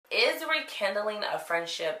rekindling a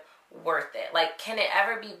friendship worth it? Like, can it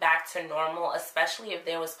ever be back to normal, especially if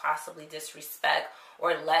there was possibly disrespect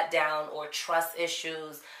or letdown or trust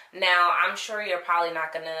issues? Now, I'm sure you're probably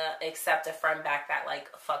not going to accept a friend back that, like,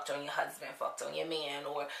 fucked on your husband, fucked on your man,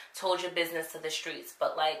 or told your business to the streets.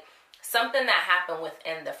 But, like, something that happened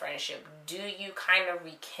within the friendship, do you kind of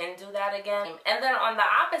rekindle that again? And then on the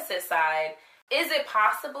opposite side, is it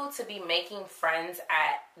possible to be making friends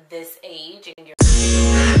at this age? And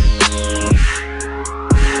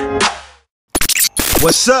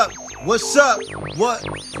What's up? What's up? What?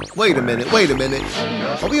 Wait a minute.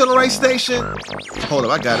 Are we on the right station? Hold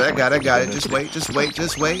up, I got it. Just wait.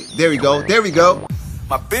 There we go.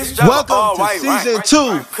 Welcome to season 2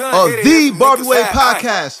 of the Barbie Way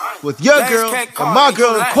podcast with your girl and my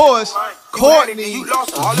girl, of course, Courtney V.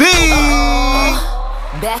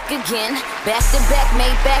 Back again, back to back,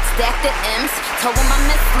 made back, stack the M's. Told him I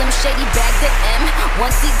miss Slim Shady, bag the M.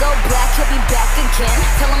 Once he go black, he'll be back again.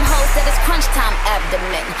 Tell him hoes that it's crunch time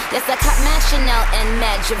abdomen. Yes, I caught Mad Chanel and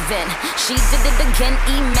Mad Javin. She did it again,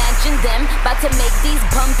 imagine them. About to make these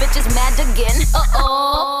bum bitches mad again.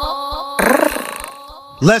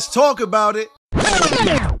 Let's talk about it.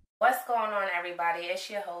 What's going on, everybody? It's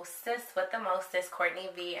your hostess with the mostest, Courtney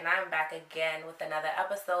V, and I'm back again with another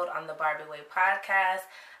episode on the Barbie Way podcast.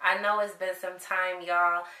 I know it's been some time,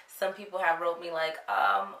 y'all. Some people have wrote me like,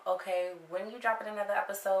 okay, when you dropping another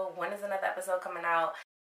episode? When is another episode coming out?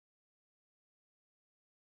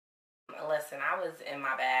 Listen, I was in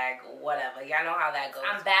my bag, whatever. Y'all know how that goes.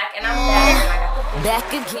 I'm back, and I'm better, and I got the back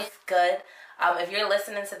again. It's good. If you're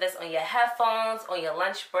listening to this on your headphones, on your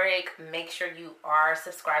lunch break, make sure you are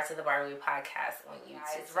subscribed to the Barbie podcast on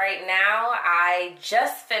YouTube. Right now, I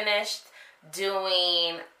just finished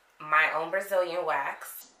doing my own Brazilian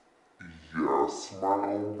wax. Yes, my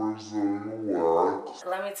own Brazilian wax.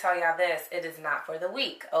 Let me tell y'all this, it is not for the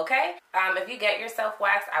weak, okay? If you get yourself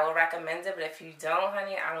waxed, I would recommend it, but if you don't,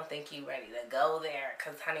 honey, I don't think you're ready to go there.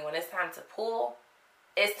 Because, honey, when it's time to pull,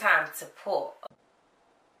 it's time to pull.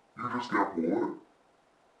 You just got pulled?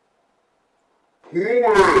 Pull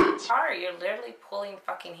it! Sorry, you're literally pulling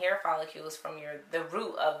fucking hair follicles from the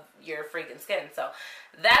root of your freaking skin. So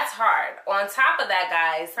that's hard. On top of that,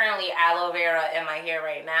 guys, currently aloe vera in my hair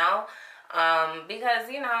right now. Because,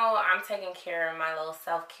 you know, I'm taking care of my little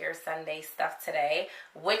self-care Sunday stuff today,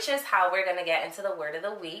 which is how we're going to get into the word of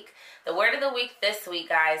the week. The word of the week this week,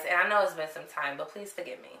 guys, and I know it's been some time, but please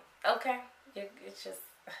forgive me. Okay? It's just...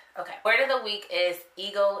 Okay, word of the week is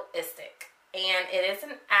egoistic, and it is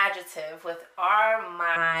an adjective with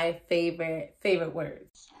my favorite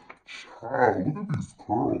words. Child, look at these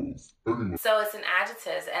curls. Anyway. So it's an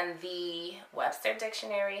adjective, and the Webster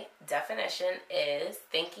Dictionary definition is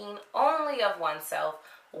thinking only of oneself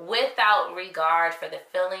without regard for the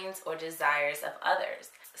feelings or desires of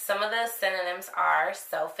others. Some of the synonyms are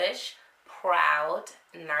selfish, proud,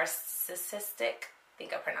 narcissistic, I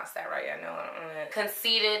think I pronounced that right. I know.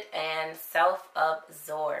 Conceited and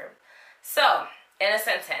self-absorbed. So, in a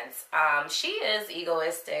sentence, she is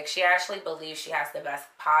egoistic. She actually believes she has the best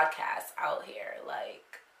podcast out here.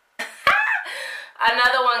 Like,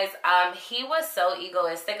 another one is he was so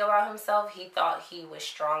egoistic about himself, he thought he was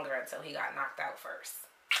stronger until he got knocked out first.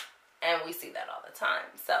 And we see that all the time.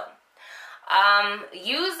 So,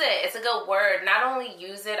 use it. It's a good word. Not only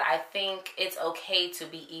use it, I think it's okay to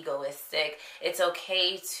be egoistic. It's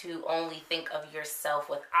okay to only think of yourself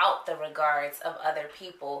without the regards of other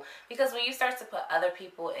people. Because when you start to put other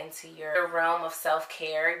people into your realm of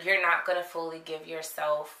self-care, you're not going to fully give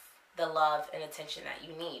yourself the love and attention that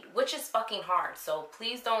you need, which is fucking hard. So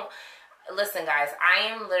please don't... Listen, guys, I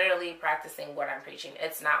am literally practicing what I'm preaching.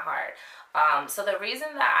 It's not hard. So the reason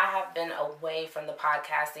that I have been away from the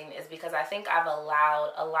podcasting is because I think I've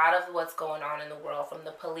allowed a lot of what's going on in the world, from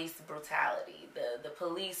the police brutality, the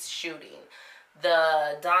police shooting,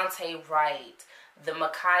 the Dante Wright, the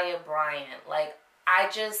Micaiah Bryant. Like, I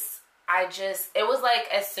just, it was like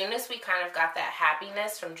as soon as we kind of got that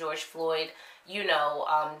happiness from George Floyd, you know,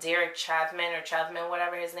 Derek Chauvin,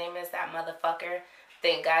 whatever his name is, that motherfucker.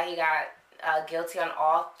 Thank God he got guilty on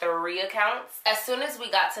all 3 accounts. As soon as we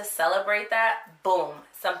got to celebrate that, boom,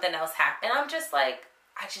 something else happened. And I'm just like,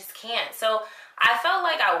 I just can't. So I felt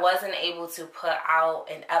like I wasn't able to put out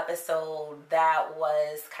an episode that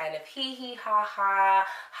was kind of hee-hee-ha-ha,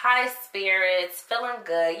 high spirits, feeling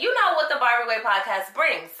good. You know what the Barbie Way podcast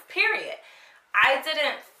brings, period. I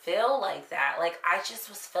didn't feel like that. Like, I just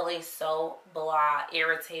was feeling so blah,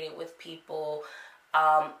 irritated with people.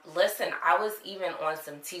 Listen, I was even on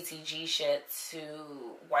some TTG shit to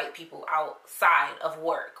white people outside of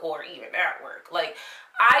work or even at work. Like,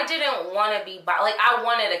 I didn't want to be, like, I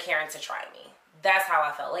wanted a Karen to try me. that's how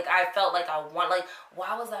I felt. Like, I felt like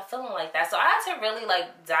why was I feeling like that? So I had to really,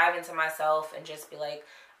 like, dive into myself and just be like,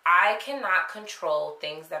 I cannot control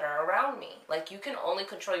things that are around me. Like, you can only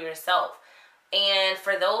control yourself. And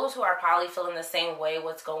for those who are probably feeling the same way,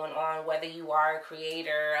 what's going on, whether you are a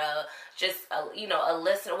creator, a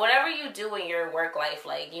listener, whatever you do in your work life,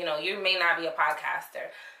 like, you know, you may not be a podcaster.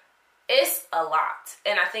 It's a lot.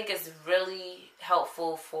 And I think it's really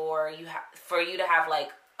helpful for you to have,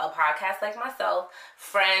 like, a podcast like myself,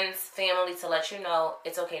 friends, family, to let you know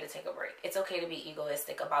it's okay to take a break. It's okay to be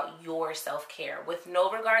egoistic about your self-care with no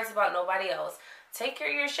regards about nobody else. Take care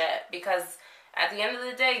of your shit, because at the end of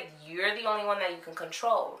the day, you're the only one that you can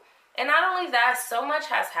control. And not only that, so much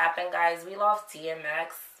has happened, guys. We lost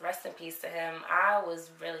DMX. Rest in peace to him. I was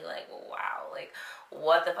really like, wow, like,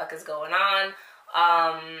 what the fuck is going on?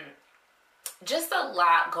 Just a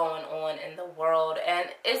lot going on in the world. And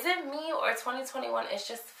is it me, or 2021 is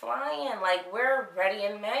just flying? Like, we're ready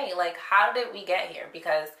in May. Like, how did we get here?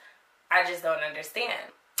 Because I just don't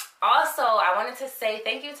understand. Also, I wanted to say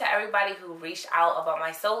thank you to everybody who reached out about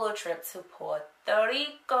my solo trip to Puerto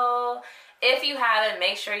Rico. If you haven't,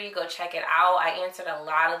 make sure you go check it out. I answered a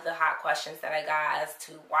lot of the hot questions that I got as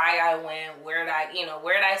to why I went, where did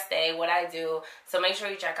I stay, what I do. So make sure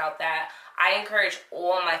you check out that. I encourage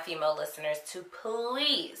all my female listeners to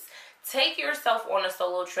please take yourself on a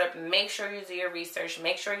solo trip. Make sure you do your research.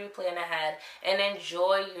 Make sure you plan ahead and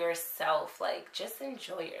enjoy yourself. Like, just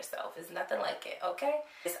enjoy yourself. It's nothing like it, okay?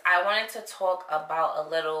 I wanted to talk about a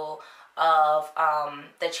little of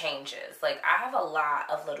the changes. Like, I have a lot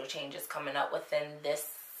of little changes coming up within this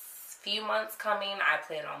few months coming. I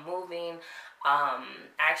plan on moving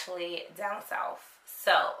actually down south.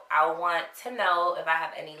 So I want to know if I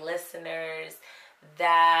have any listeners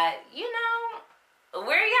that, you know,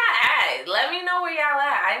 where y'all at? Let me know where y'all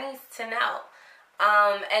at. I need to know.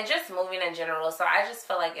 And just moving in general. So I just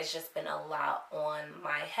feel like it's just been a lot on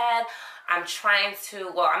my head. I'm not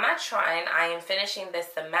trying. I am finishing this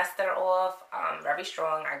semester off very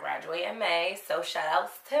strong. I graduate in May. So shout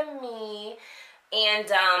outs to me. And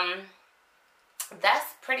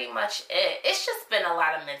that's pretty much it. It's just been a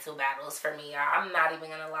lot of mental battles for me, y'all. I'm not even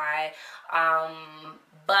gonna lie.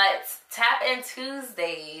 But Tap In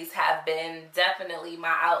Tuesdays have been definitely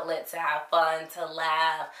my outlet to have fun, to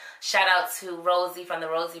laugh. Shout out to Rosie from the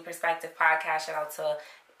Rosie Perspective podcast. Shout out to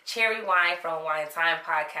Cherry Wine from Wine Time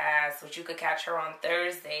podcast, which you could catch her on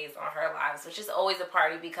Thursdays on her lives, which is always a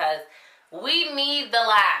party because we need the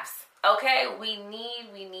laughs, okay? We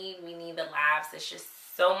need the laughs. It's just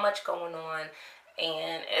so much going on,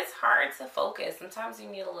 and it's hard to focus. Sometimes you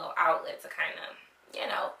need a little outlet to kind of, you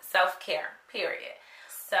know, self-care, period.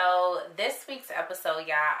 So this week's episode,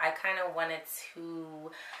 y'all, I kind of wanted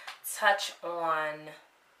to touch on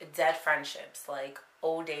dead friendships, like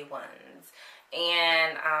old day ones.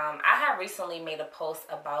 And I have recently made a post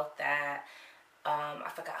about that. I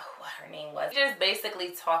forgot what her name was. She just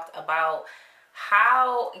basically talked about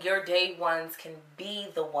how your day ones can be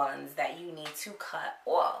the ones that you need to cut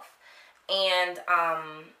off. And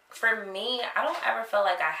for me, I don't ever feel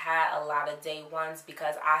like I had a lot of day ones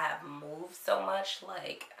because I have moved so much,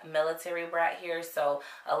 like military brat here. So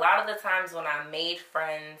a lot of the times when I made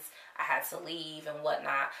friends, I had to leave and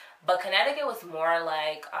whatnot. But Connecticut was more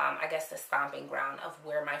like, I guess, the stomping ground of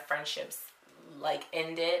where my friendships like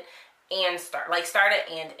ended and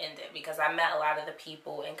started and ended, because I met a lot of the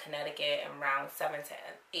people in Connecticut in around 7th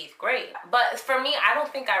to 8th grade. But for me, I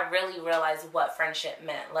don't think I really realized what friendship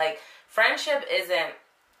meant. Like, friendship isn't,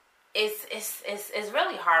 it's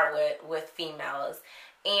really hard with females.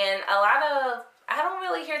 And I don't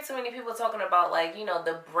really hear too many people talking about, like, you know,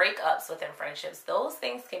 the breakups within friendships. Those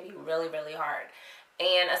things can be really, really hard.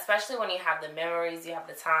 And especially when you have the memories, you have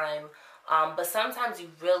the time. But sometimes you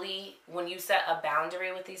really, when you set a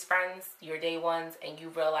boundary with these friends, your day ones, and you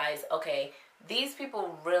realize, okay, these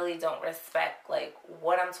people really don't respect, like,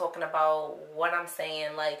 what I'm talking about, what I'm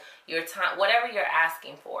saying, like, your time, whatever you're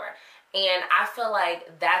asking for. And I feel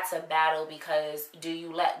like that's a battle, because do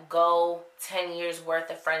you let go 10 years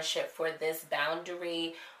worth of friendship for this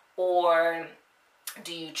boundary, or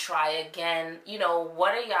do you try again? You know,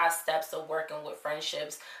 what are y'all steps of working with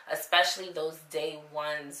friendships, especially those day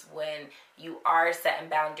ones when you are setting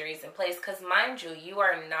boundaries in place? Because mind you, you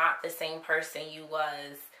are not the same person you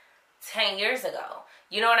was 10 years ago.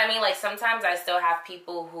 You know what I mean? Like, sometimes I still have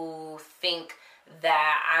people who think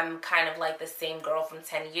that I'm kind of like the same girl from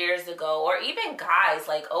 10 years ago, or even guys,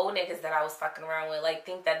 like old niggas that I was fucking around with, like,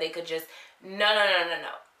 think that they could just, no.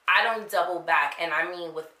 I don't double back, and I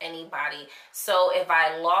mean with anybody. So if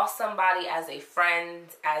I lost somebody as a friend,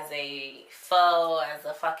 as a foe, as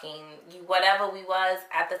a fucking whatever we was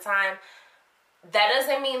at the time, that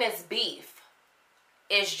doesn't mean it's beef.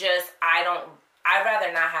 It's just, I'd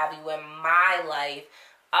rather not have you in my life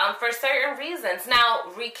for certain reasons. Now,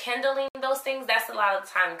 rekindling those things, that's a lot of the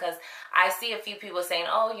time, because I see a few people saying,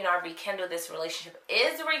 oh, you know, I rekindled this relationship.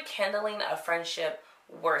 Is rekindling a friendship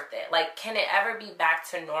worth it? Like, can it ever be back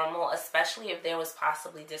to normal, especially if there was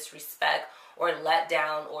possibly disrespect or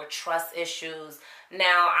letdown or trust issues?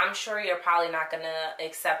 Now, I'm sure you're probably not going to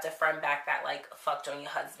accept a friend back that, like, fucked on your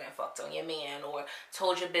husband, fucked on your man, or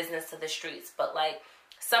told your business to the streets. But, like,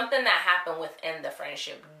 something that happened within the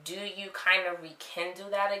friendship, do you kind of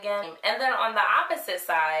rekindle that again? And then on the opposite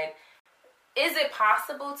side, is it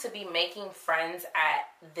possible to be making friends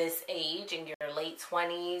at this age, in your late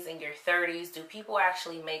 20s, in your 30s? Do people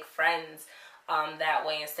actually make friends that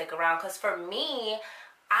way and stick around? Because for me,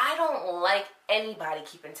 I don't like anybody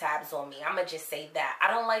keeping tabs on me. I'm going to just say that. I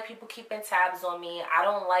don't like people keeping tabs on me. I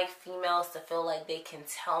don't like females to feel like they can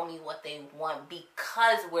tell me what they want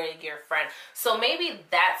because we're your friend. So maybe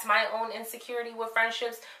that's my own insecurity with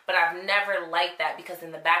friendships, but I've never liked that, because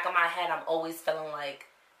in the back of my head, I'm always feeling like,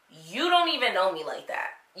 you don't even know me like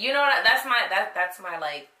that. You know, that's my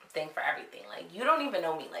like thing for everything. Like, you don't even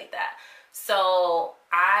know me like that. So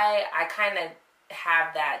I kind of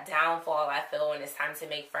have that downfall, I feel, when it's time to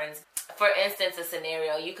make friends. For instance, a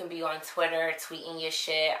scenario, you can be on Twitter tweeting your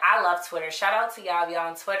shit. I love Twitter. Shout out to y'all. If y'all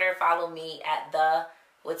on Twitter, follow me at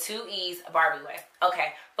with 2 E's, Barbie Way.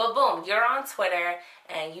 Okay, but boom, you're on Twitter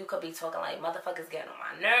and you could be talking like, motherfuckers getting on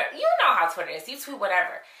my nerve. You know how Twitter is. You tweet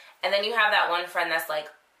whatever. And then you have that one friend that's like,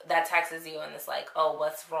 that texts you and it's like, oh,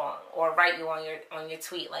 what's wrong? Or write you on your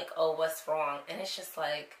tweet like, oh, what's wrong? And it's just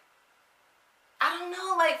like, I don't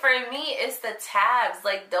know, like, for me, it's the tabs.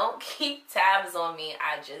 Like, don't keep tabs on me.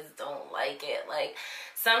 I just don't like it. Like,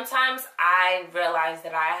 sometimes I realize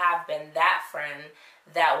that I have been that friend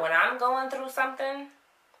that when I'm going through something,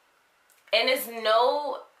 and it's nothing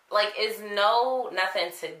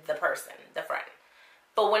to the person, the friend.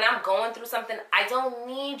 But when I'm going through something, I don't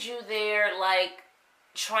need you there, like,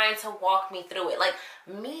 trying to walk me through it. Like,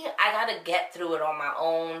 me, I gotta get through it on my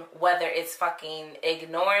own, whether it's fucking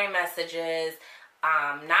ignoring messages,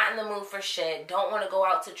 not in the mood for shit, don't want to go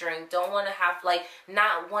out to drink, don't want to have, like,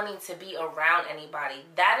 not wanting to be around anybody.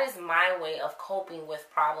 That is my way of coping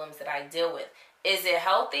with problems that I deal with. Is it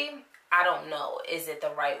healthy? I don't know. Is it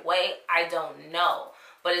the right way? I don't know.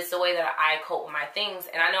 But it's the way that I cope with my things.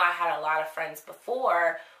 And I know I had a lot of friends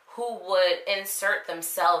before who would insert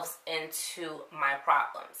themselves into my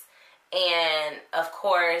problems. And of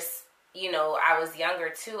course, you know, I was younger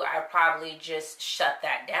too. I probably just shut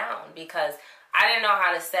that down because I didn't know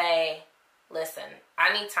how to say, listen,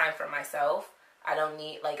 I need time for myself. I don't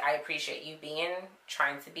need, like, I appreciate you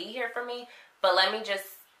trying to be here for me, but let me just,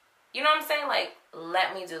 you know what I'm saying? Like,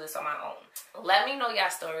 let me do this on my own. Let me know y'all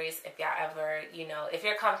stories if y'all ever, you know, if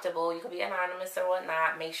you're comfortable, you can be anonymous or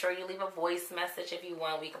whatnot. Make sure you leave a voice message if you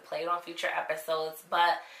want. We can play it on future episodes.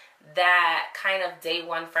 But that kind of day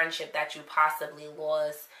one friendship that you possibly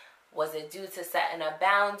lost, was it due to setting a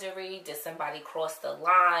boundary? Did somebody cross the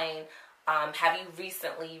line? Have you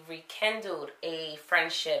recently rekindled a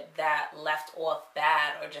friendship that left off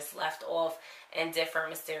bad or just left off in different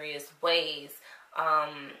mysterious ways?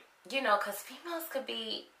 You know, because females could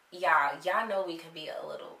be, y'all know we could be a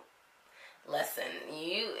little, listen,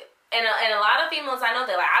 and a lot of females I know,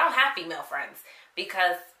 they're like, I don't have female friends,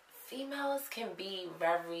 because females can be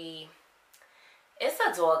very, it's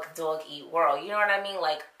a dog eat world, you know what I mean?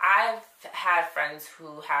 Like, I've had friends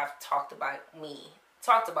who have talked about me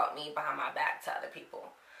behind my back to other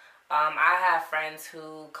people. I have friends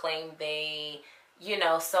who claim they, you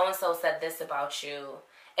know, so-and-so said this about you.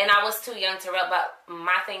 And I was too young to read, but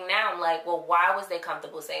my thing now, I'm like, well, why was they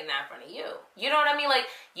comfortable saying that in front of you? You know what I mean? Like,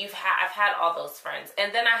 I've had all those friends.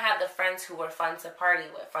 And then I had the friends who were fun to party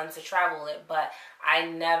with, fun to travel with, but I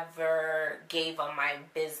never gave them my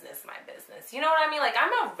business. You know what I mean? Like,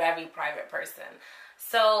 I'm a very private person.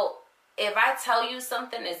 So if I tell you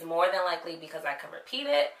something, it's more than likely because I can repeat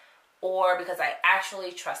it or because I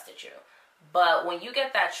actually trusted you. But when you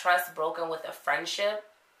get that trust broken with a friendship,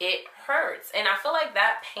 it hurts. And I feel like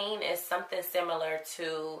that pain is something similar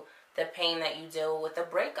to the pain that you deal with a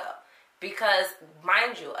breakup. Because,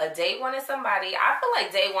 mind you, a day one is somebody, I feel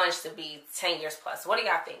like day one should be 10 years plus. What do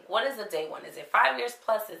y'all think? What is a day one? Is it 5 years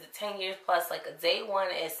plus? Is it 10 years plus? Like, a day one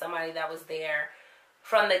is somebody that was there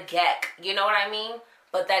from the get. You know what I mean?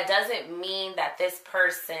 But that doesn't mean that this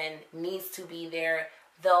person needs to be there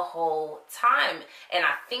the whole time. And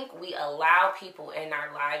I think we allow people in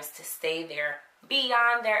our lives to stay there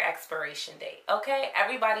beyond their expiration date. Okay,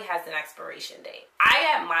 everybody has an expiration date.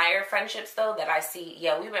 I admire friendships though that I see.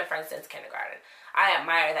 Yeah, we've been friends since kindergarten. I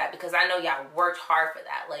admire that because I know y'all worked hard for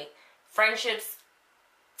that. Like, friendships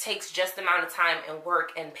takes just the amount of time and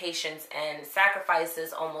work and patience and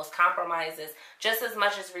sacrifices, almost compromises, just as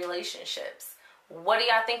much as relationships. What do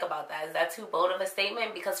y'all think about that? Is that too bold of a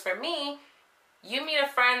statement? Because for me, you meet a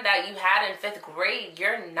friend that you had in 5th grade,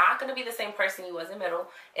 you're not going to be the same person you was in middle,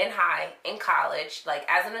 in high, in college, like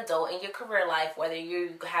as an adult in your career life, whether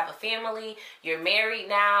you have a family, you're married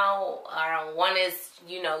now, or one is,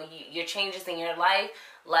 you know, your changes in your life,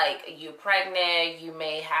 like you're pregnant, you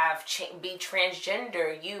may have be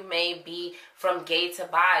transgender, you may be from gay to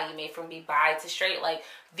bi, you may from be bi to straight, like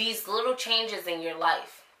these little changes in your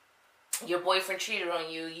life. Your boyfriend cheated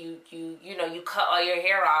on you, you know, you cut all your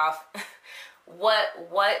hair off.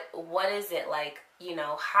 What is it like, you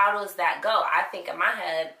know, how does that go? I think in my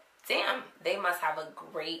head, damn, they must have a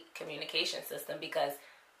great communication system, because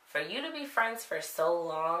for you to be friends for so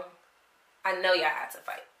long, I know y'all had to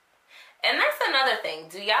fight. And that's another thing.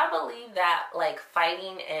 Do y'all believe that like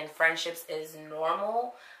fighting in friendships is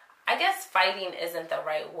normal? I guess fighting isn't the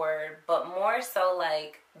right word, but more so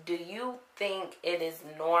like, do you think it is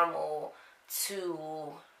normal to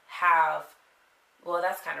have, well,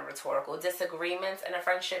 that's kind of rhetorical, disagreements in a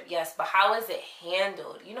friendship? Yes, but how is it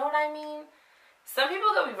handled? You know what I mean? Some people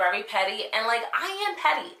can be very petty, and like, I am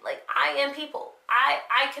petty. Like, I am people.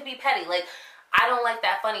 I could be petty. Like, I don't like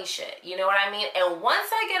that funny shit. You know what I mean? And once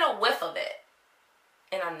I get a whiff of it,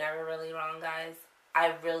 and I'm never really wrong, guys,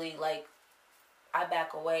 I really, like, I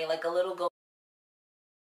back away. Like, a little go.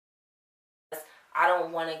 I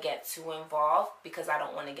don't want to get too involved because I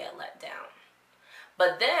don't want to get let down.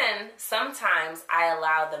 But then sometimes I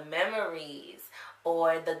allow the memories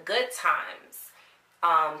or the good times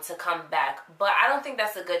to come back. But I don't think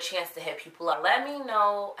that's a good chance to hit people up. Let me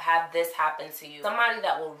know, have this happen to you. Somebody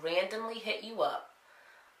that will randomly hit you up,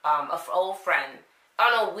 an old friend,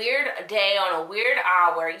 on a weird day, on a weird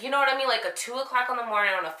hour. You know what I mean? Like a 2 o'clock in the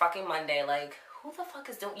morning on a fucking Monday. Like, who the fuck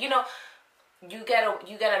is doing, you know, you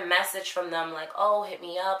get a message from them like, oh, hit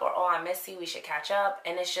me up, or oh, I miss you, we should catch up.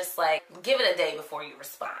 And it's just like, give it a day before you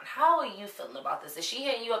respond. How are you feeling about this? Is she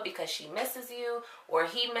hitting you up because she misses you, or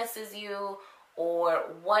he misses you, or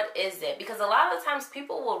what is it? Because a lot of times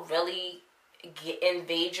people will really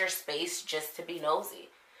invade your space just to be nosy.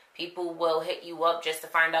 People will hit you up just to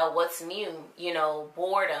find out what's new, you know,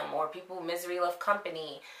 boredom, or people misery love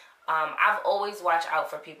company. I've always watched out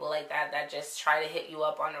for people like that just try to hit you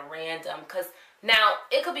up on a random. Because now,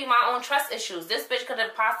 it could be my own trust issues. This bitch could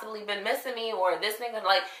have possibly been missing me, or this nigga,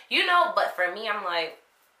 like, you know. But for me, I'm like,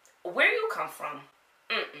 where you come from?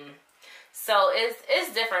 So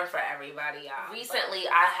it's different for everybody, y'all. Recently,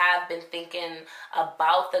 I have been thinking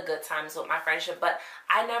about the good times with my friendship, but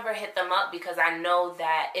I never hit them up because I know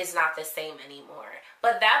that it's not the same anymore.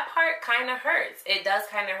 But that part kind of hurts. It does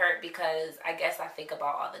kind of hurt because I guess I think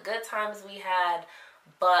about all the good times we had,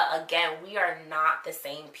 but again, we are not the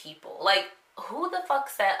same people. Like, who the fuck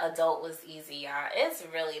said adult was easy, y'all? It's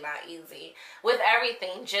really not easy. With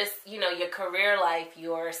everything, just, you know, your career life,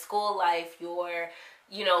 your school life, your,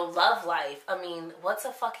 you know, love life. I mean, what's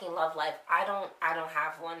a fucking love life? I don't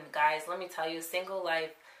have one, guys. Let me tell you, single life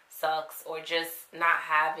sucks, or just not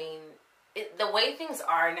having it, the way things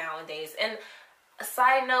are nowadays. And a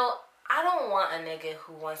side note, I don't want a nigga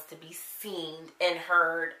who wants to be seen and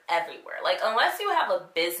heard everywhere. Like, unless you have a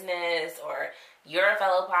business or you're a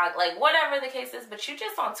fellow pod, like, whatever the case is, but you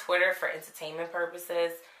just on Twitter for entertainment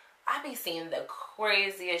purposes. I be seeing the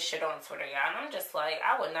craziest shit on Twitter, y'all. And I'm just like,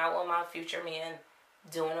 I would not want my future man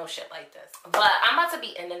doing no shit like this. But I'm about to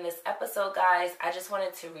be ending this episode, guys. I just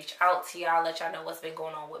wanted to reach out to y'all, let y'all know what's been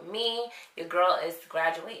going on with me. Your girl is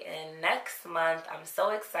graduating next month. I'm so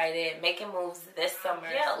excited, making moves this summer.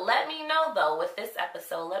 Yeah, let me know though with this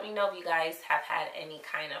episode. Let me know if you guys have had any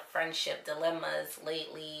kind of friendship dilemmas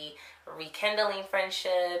lately, rekindling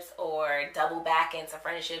friendships, or double back into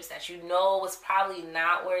friendships that you know was probably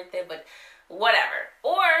not worth it, but whatever.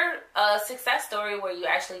 Or a success story where you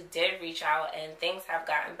actually did reach out and things have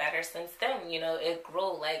gotten better since then. You know, it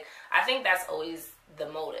grew. Like, I think that's always the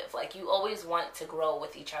motive. Like, you always want to grow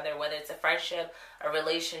with each other, whether it's a friendship, a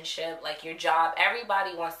relationship, like your job.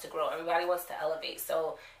 Everybody wants to grow. Everybody wants to elevate.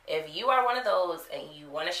 So if you are one of those and you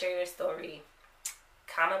want to share your story,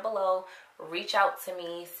 comment below, reach out to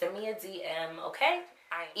me, send me a DM, okay?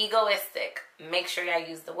 Egoistic. Make sure y'all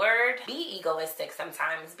use the word. Be egoistic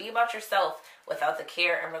sometimes. Be about yourself without the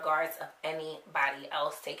care and regards of anybody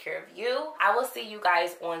else. Take care of you. I will see you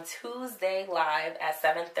guys on Tuesday live at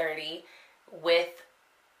 7:30 with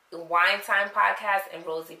Wine Time Podcast and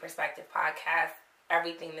Rosy Perspective Podcast.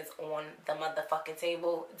 Everything is on the motherfucking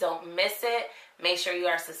table. Don't miss it. Make sure you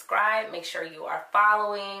are subscribed. Make sure you are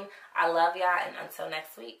following. I love y'all, and until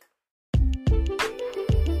next week.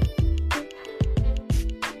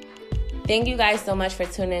 Thank you guys so much for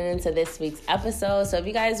tuning into this week's episode. So if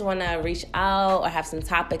you guys want to reach out or have some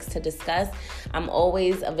topics to discuss, I'm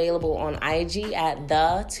always available on IG at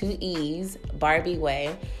the2Es Barbie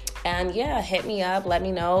Way. And yeah, hit me up. Let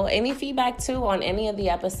me know any feedback too on any of the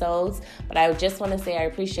episodes. But I just want to say I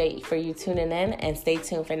appreciate for you tuning in, and stay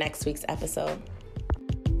tuned for next week's episode.